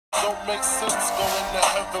Don't make sense going to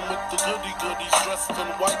heaven with the goody goodies dressed in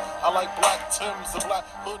white. I like black Timbs and black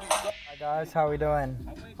hoodies. Hi guys, how we doing?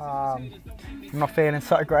 I'm not feeling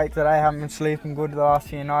so great today. I haven't been sleeping good the last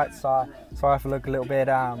few nights, so sorry if I look a little bit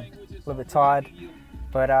tired.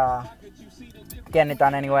 But getting it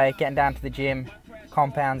done anyway. Getting down to the gym,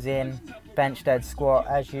 compounds in, bench, dead, squat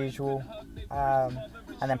as usual, and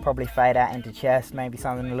then probably fade out into chest. Maybe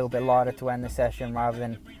something a little bit lighter to end the session rather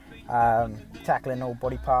than tackling all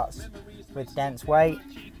body parts with dense weight,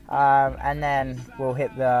 and then we'll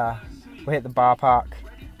hit the bar park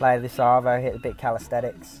later this arvo, hit a bit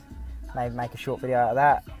calisthenics, maybe make a short video out of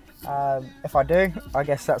that. If I do, I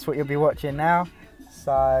guess that's what you'll be watching now.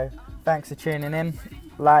 So thanks for tuning in,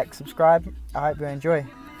 like, subscribe, I hope you enjoy.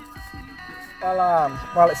 Well,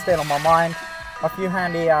 while it's still on my mind, a few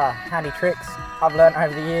handy tricks I've learned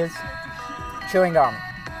over the years. Chewing gum.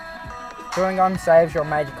 Chewing gum saves your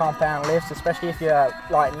major compound lifts, especially if you're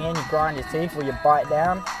like me and you grind your teeth or you bite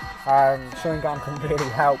down. Chewing gum can really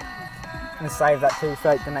help and save that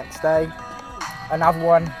toothache the next day. Another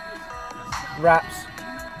one, wraps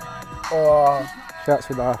or shirts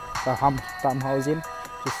with the thumb holes in,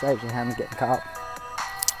 just saves your hand getting cut up.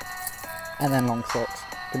 And then long socks,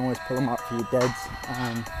 you can always pull them up for your deads,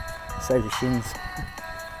 save your shins.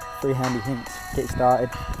 3 handy hints, get you started,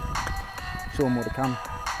 sure more to come.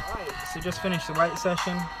 So just finished the weight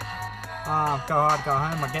session. Go hard, go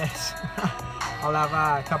home, I guess. I'll have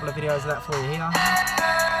a couple of videos of that for you here.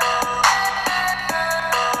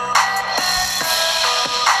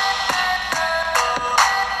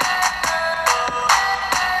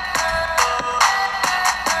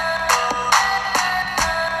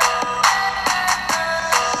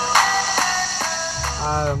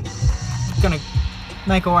 Gonna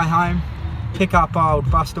make our way home, pick up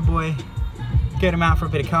old Buster Boy, get him out for a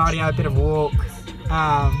bit of cardio, a bit of a walk,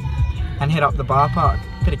 and head up the bar park.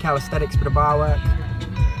 Bit of calisthenics, bit of bar work.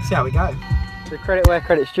 See how we go. So credit where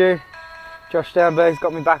credit's due. Josh Sternberg's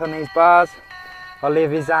got me back on these bars. I'll leave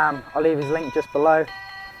his link just below.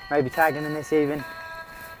 Maybe tag him in this even.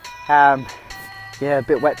 Yeah, a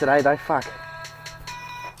bit wet today though. Fuck.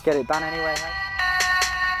 Get it done anyway, mate.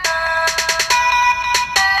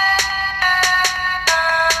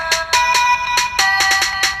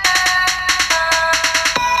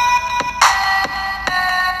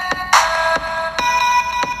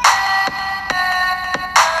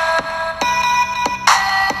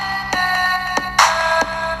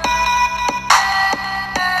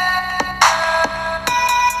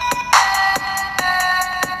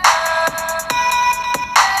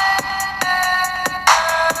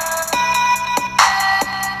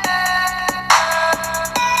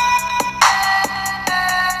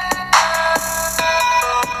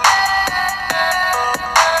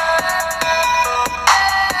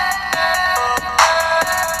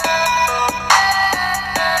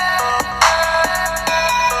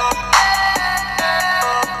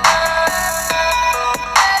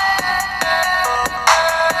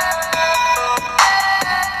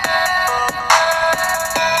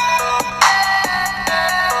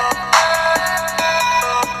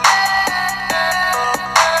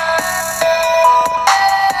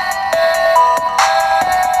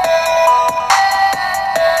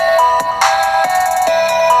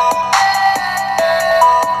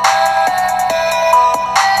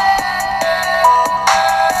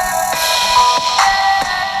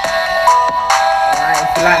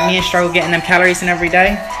 Like me and struggle getting them calories in every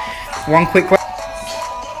day, one quick way.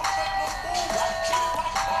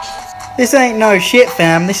 This ain't no shit,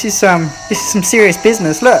 fam. This is some serious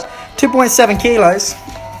business. Look, 2.7 kilos,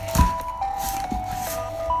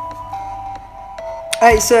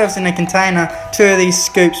 8 serves in a container, 2 of these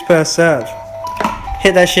scoops per serve.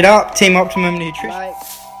 Hit that shit up. Team Optimum Nutrition. Like,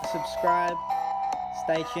 subscribe,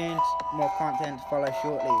 stay tuned. More content to follow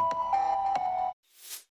shortly.